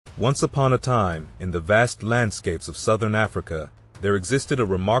Once upon a time, in the vast landscapes of southern Africa, there existed a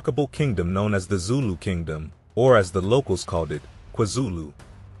remarkable kingdom known as the Zulu Kingdom, or as the locals called it, KwaZulu.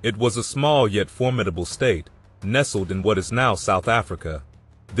 It was a small yet formidable state, nestled in what is now South Africa.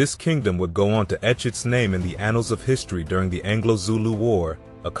 This kingdom would go on to etch its name in the annals of history during the Anglo-Zulu War,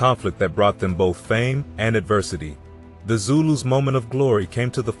 a conflict that brought them both fame and adversity. The Zulus' moment of glory came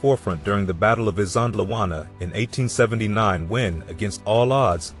to the forefront during the Battle of Isandlwana in 1879 when, against all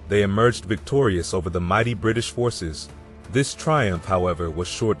odds, they emerged victorious over the mighty British forces. This triumph, however, was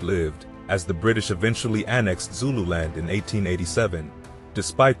short-lived, as the British eventually annexed Zululand in 1887.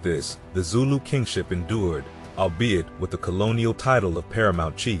 Despite this, the Zulu kingship endured, albeit with the colonial title of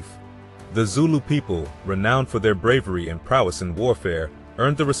paramount chief. The Zulu people, renowned for their bravery and prowess in warfare,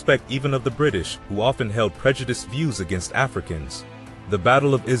 earned the respect even of the British, who often held prejudiced views against Africans. The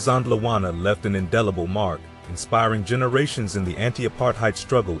Battle of Isandlwana left an indelible mark, inspiring generations in the anti-apartheid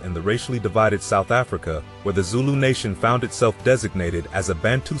struggle in the racially divided South Africa, where the Zulu nation found itself designated as a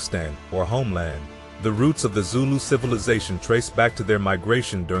Bantustan, or homeland. The roots of the Zulu civilization trace back to their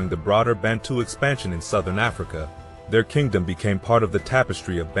migration during the broader Bantu expansion in southern Africa. Their kingdom became part of the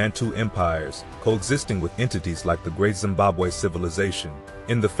tapestry of Bantu empires, coexisting with entities like the Great Zimbabwe civilization.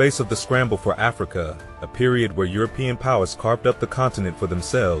 In the face of the scramble for Africa, a period where European powers carved up the continent for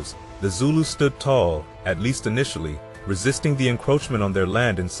themselves, the Zulus stood tall, at least initially, resisting the encroachment on their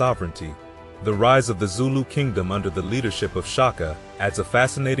land and sovereignty. The rise of the Zulu Kingdom under the leadership of Shaka adds a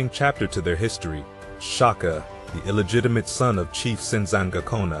fascinating chapter to their history. Shaka, the illegitimate son of Chief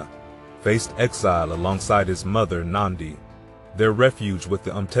Sinzangakona, faced exile alongside his mother Nandi. Their refuge with the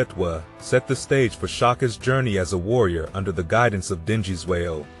Umtetwa set the stage for Shaka's journey as a warrior under the guidance of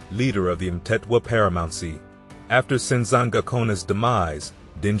Dingiswayo, leader of the Umtetwa paramountcy. After Sinzangakona's demise,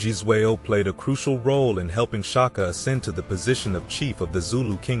 Dingiswayo played a crucial role in helping Shaka ascend to the position of chief of the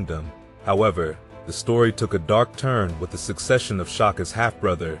Zulu Kingdom. However, the story took a dark turn with the succession of Shaka's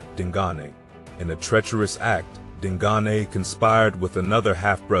half-brother, Dingane. In a treacherous act, Dingane conspired with another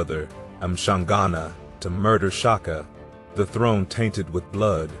half-brother, Mshangana, to murder Shaka. The throne tainted with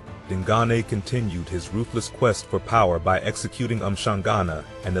blood, Dingane continued his ruthless quest for power by executing Mshangana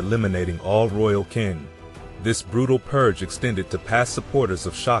and eliminating all royal kin. This brutal purge extended to past supporters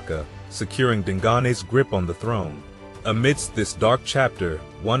of Shaka, securing Dingane's grip on the throne. Amidst this dark chapter,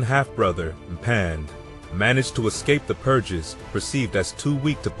 one half-brother, Mpand, managed to escape the purges, perceived as too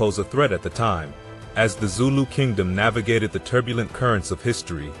weak to pose a threat at the time. As the Zulu Kingdom navigated the turbulent currents of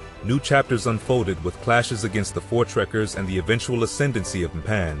history, new chapters unfolded with clashes against the Voortrekkers and the eventual ascendancy of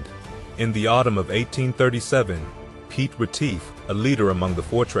Mpand. In the autumn of 1837, Piet Retief, a leader among the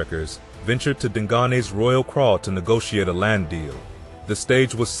Voortrekkers, ventured to Dingane's royal kraal to negotiate a land deal. The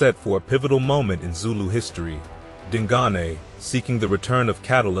stage was set for a pivotal moment in Zulu history. Dingane, seeking the return of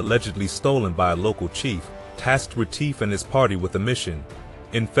cattle allegedly stolen by a local chief, tasked Retief and his party with a mission.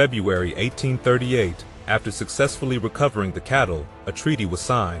 In February 1838, after successfully recovering the cattle, a treaty was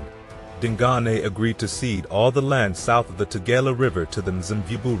signed. Dingane agreed to cede all the land south of the Tugela River to the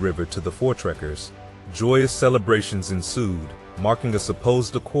Mzimvubu River to the Voortrekkers. Joyous celebrations ensued, marking a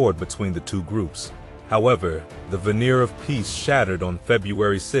supposed accord between the two groups. However, the veneer of peace shattered on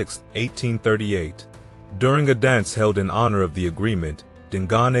February 6, 1838. During a dance held in honor of the agreement,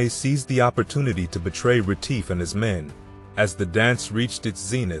 Dingane seized the opportunity to betray Retief and his men. As the dance reached its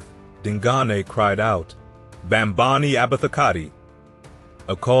zenith, Dingane cried out, "Bambani Abathakati!"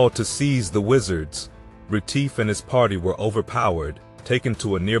 a call to seize the wizards. Retief and his party were overpowered, taken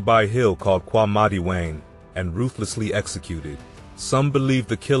to a nearby hill called Kwamadiwane, and ruthlessly executed. Some believe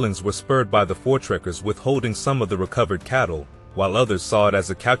the killings were spurred by the Voortrekkers withholding some of the recovered cattle, while others saw it as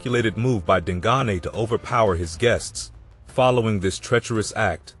a calculated move by Dingane to overpower his guests. Following this treacherous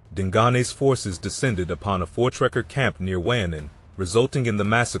act, Dingane's forces descended upon a Voortrekker camp near Wayanan, resulting in the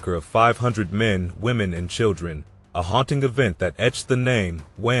massacre of 500 men, women, and children, a haunting event that etched the name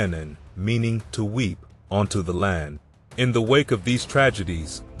Wayanan, meaning to weep, onto the land. In the wake of these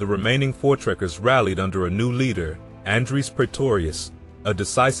tragedies, the remaining Voortrekkers rallied under a new leader, Andries Pretorius. A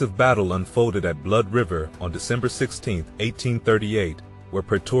decisive battle unfolded at Blood River on December 16, 1838, where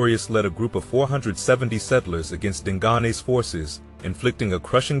Pretorius led a group of 470 settlers against Dingane's forces, inflicting a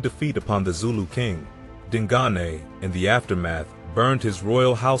crushing defeat upon the Zulu king. Dingane, in the aftermath, burned his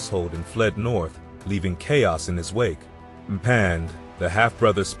royal household and fled north, leaving chaos in his wake. Mpand, the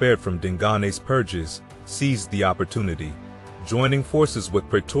half-brother spared from Dingane's purges, seized the opportunity. Joining forces with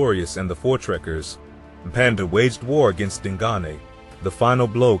Pretorius and the Voortrekkers, Mpanda waged war against Dingane. The final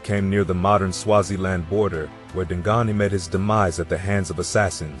blow came near the modern Swaziland border, where Dingane met his demise at the hands of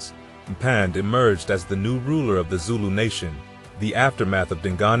assassins. Mpanda emerged as the new ruler of the Zulu nation. The aftermath of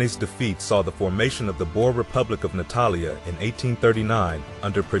Dingani's defeat saw the formation of the Boer Republic of Natalia in 1839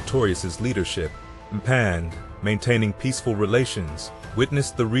 under Pretorius's leadership. Mpande, maintaining peaceful relations,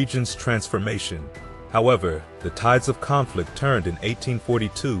 witnessed the region's transformation. However, the tides of conflict turned in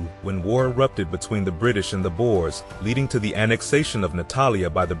 1842 when war erupted between the British and the Boers, leading to the annexation of Natalia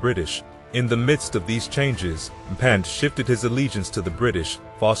by the British. In the midst of these changes, Mpande shifted his allegiance to the British,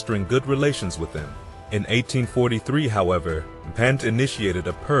 fostering good relations with them. In 1843, however, Mpande initiated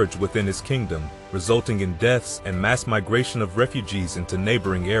a purge within his kingdom, resulting in deaths and mass migration of refugees into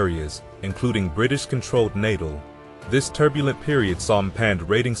neighboring areas, including British-controlled Natal. This turbulent period saw Mpande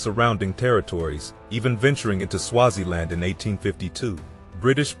raiding surrounding territories, even venturing into Swaziland in 1852.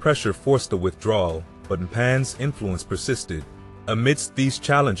 British pressure forced a withdrawal, but Mpande's influence persisted. Amidst these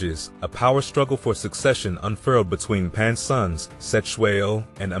challenges, a power struggle for succession unfurled between Mpande's sons, Cetshwayo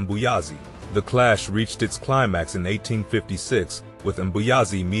and Mbuyazi. The clash reached its climax in 1856, with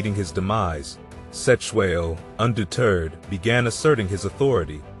Mbuyazi meeting his demise. Cetshwayo, undeterred, began asserting his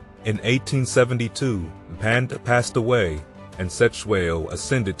authority. In 1872, Mpande passed away, and Cetshwayo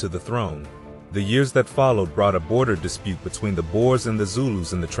ascended to the throne. The years that followed brought a border dispute between the Boers and the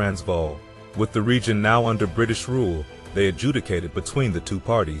Zulus in the Transvaal. With the region now under British rule, they adjudicated between the two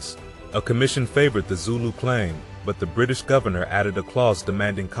parties. A commission favored the Zulu claim, but the British governor added a clause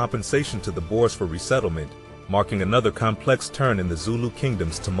demanding compensation to the Boers for resettlement, marking another complex turn in the Zulu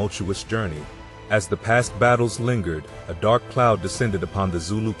Kingdom's tumultuous journey. As the past battles lingered, a dark cloud descended upon the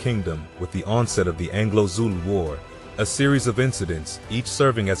Zulu Kingdom with the onset of the Anglo-Zulu War. A series of incidents, each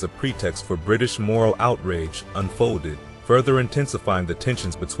serving as a pretext for British moral outrage, unfolded, further intensifying the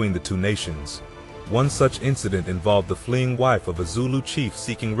tensions between the two nations. One such incident involved the fleeing wife of a Zulu chief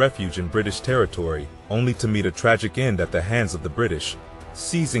seeking refuge in British territory, only to meet a tragic end at the hands of the British.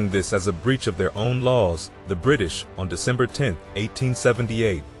 Seizing this as a breach of their own laws, the British, on December 10,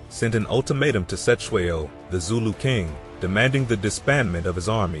 1878, sent an ultimatum to Cetshwayo, the Zulu king, demanding the disbandment of his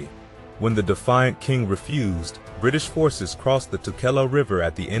army. When the defiant king refused, British forces crossed the Tukela River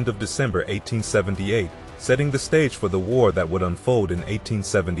at the end of December 1878, setting the stage for the war that would unfold in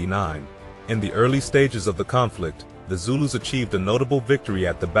 1879. In the early stages of the conflict, the Zulus achieved a notable victory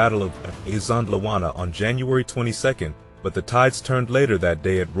at the Battle of Izandlawana on January 22, but the tides turned later that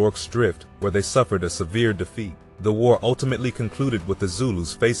day at Rorke's Drift, where they suffered a severe defeat. The war ultimately concluded with the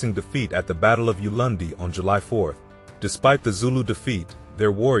Zulus facing defeat at the Battle of Ulundi on July 4. Despite the Zulu defeat,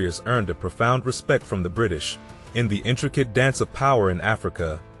 their warriors earned a profound respect from the British. In the intricate dance of power in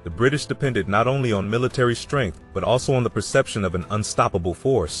Africa, the British depended not only on military strength but also on the perception of an unstoppable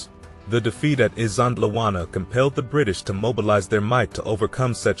force. The defeat at Izandlawana compelled the British to mobilize their might to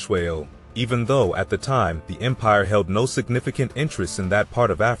overcome Cetshwayo, even though at the time the empire held no significant interest in that part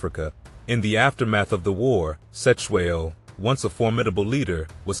of Africa. In the aftermath of the war, Cetshwayo, once a formidable leader,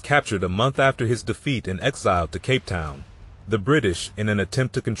 was captured a month after his defeat and exiled to Cape Town. The British, in an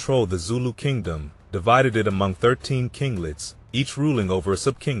attempt to control the Zulu Kingdom, divided it among 13 kinglets, each ruling over a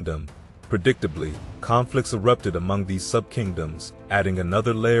subkingdom. Predictably, conflicts erupted among these subkingdoms, adding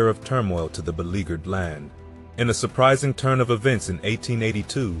another layer of turmoil to the beleaguered land. In a surprising turn of events in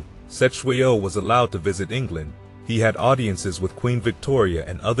 1882, Cetshwayo was allowed to visit England. He had audiences with Queen Victoria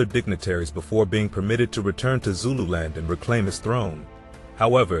and other dignitaries before being permitted to return to Zululand and reclaim his throne.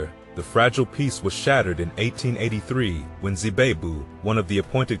 However, the fragile peace was shattered in 1883 when Zibebu, one of the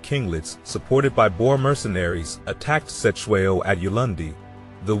appointed kinglets, supported by Boer mercenaries, attacked Cetshwayo at Ulundi.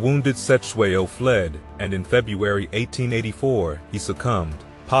 The wounded Cetshwayo fled, and in February 1884 he succumbed,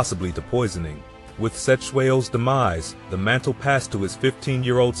 possibly to poisoning. With Cetshwayo's demise, the mantle passed to his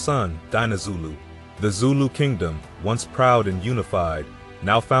 15-year-old son, Dinazulu. The Zulu Kingdom, once proud and unified,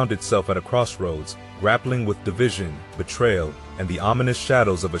 now found itself at a crossroads, grappling with division, betrayal, and the ominous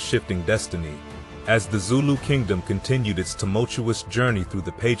shadows of a shifting destiny. As the Zulu Kingdom continued its tumultuous journey through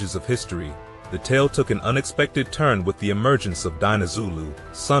the pages of history, the tale took an unexpected turn with the emergence of Dinazulu,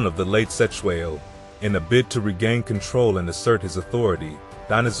 son of the late Cetshwayo. In a bid to regain control and assert his authority,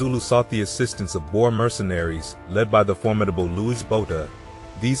 Dinazulu sought the assistance of Boer mercenaries, led by the formidable Louis Botha.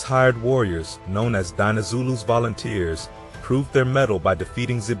 These hired warriors, known as Dinazulu's volunteers, proved their mettle by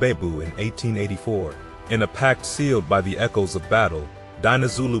defeating Zibebu in 1884. In a pact sealed by the echoes of battle,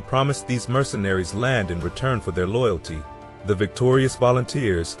 Dinazulu promised these mercenaries land in return for their loyalty. The victorious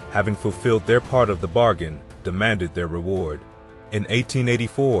volunteers, having fulfilled their part of the bargain, demanded their reward. In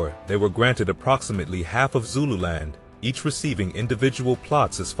 1884, they were granted approximately half of Zululand, each receiving individual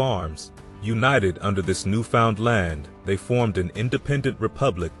plots as farms. United under this newfound land, they formed an independent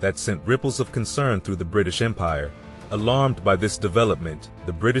republic that sent ripples of concern through the British Empire. Alarmed by this development,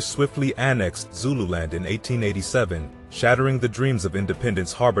 the British swiftly annexed Zululand in 1887, shattering the dreams of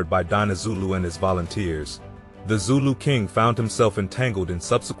independence harbored by Dinah Zulu and his volunteers. The Zulu king found himself entangled in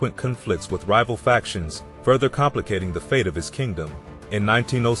subsequent conflicts with rival factions, further complicating the fate of his kingdom. In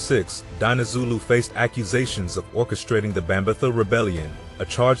 1906, Dinah Zulu faced accusations of orchestrating the Bambatha Rebellion, a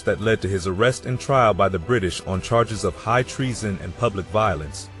charge that led to his arrest and trial by the British on charges of high treason and public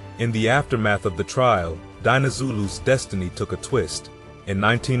violence. In the aftermath of the trial, Dinah Zulu's destiny took a twist. In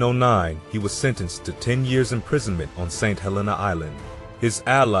 1909, he was sentenced to 10 years imprisonment on St. Helena Island. His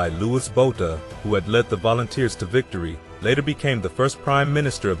ally Louis Botha, who had led the volunteers to victory, later became the first Prime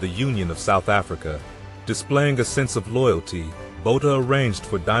Minister of the Union of South Africa. Displaying a sense of loyalty, Botha arranged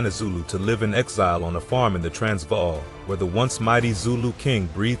for Dinah Zulu to live in exile on a farm in the Transvaal, where the once mighty Zulu king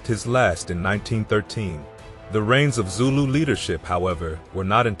breathed his last in 1913. The reins of Zulu leadership, however, were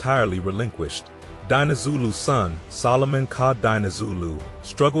not entirely relinquished. Dinah Zulu's son, Solomon Ka Dinah Zulu,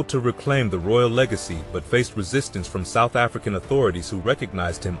 struggled to reclaim the royal legacy but faced resistance from South African authorities who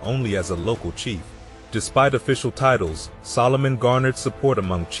recognized him only as a local chief. Despite official titles, Solomon garnered support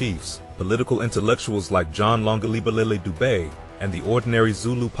among chiefs, political intellectuals like John Longalibalele Dube, and the ordinary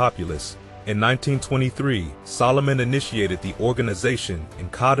Zulu populace. In 1923, Solomon initiated the organization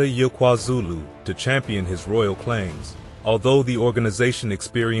Inkatha YaKwaZulu to champion his royal claims. Although the organization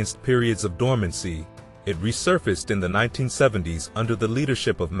experienced periods of dormancy, it resurfaced in the 1970s under the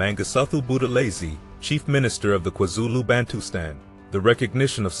leadership of Mangosuthu Buthelezi, Chief Minister of the KwaZulu Bantustan. The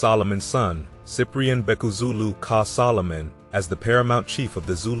recognition of Solomon's son, Cyprian Bekuzulu Ka Solomon, as the paramount chief of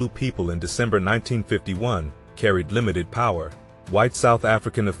the Zulu people in December 1951, carried limited power. White South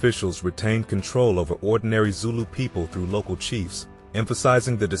African officials retained control over ordinary Zulu people through local chiefs,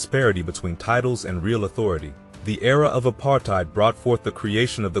 emphasizing the disparity between titles and real authority. The era of apartheid brought forth the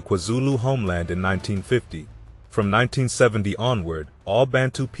creation of the KwaZulu homeland in 1950. From 1970 onward, all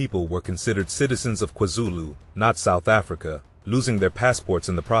Bantu people were considered citizens of KwaZulu, not South Africa, losing their passports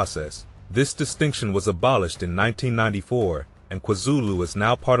in the process. This distinction was abolished in 1994, and KwaZulu is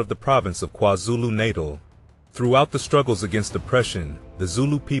now part of the province of KwaZulu-Natal. Throughout the struggles against oppression, the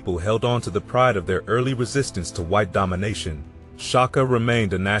Zulu people held on to the pride of their early resistance to white domination. Shaka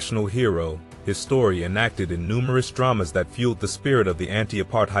remained a national hero, his story enacted in numerous dramas that fueled the spirit of the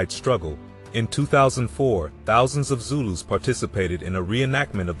anti-apartheid struggle. In 2004, thousands of Zulus participated in a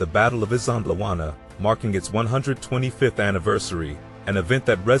reenactment of the Battle of Isandlwana, marking its 125th anniversary, an event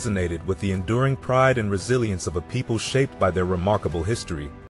that resonated with the enduring pride and resilience of a people shaped by their remarkable history.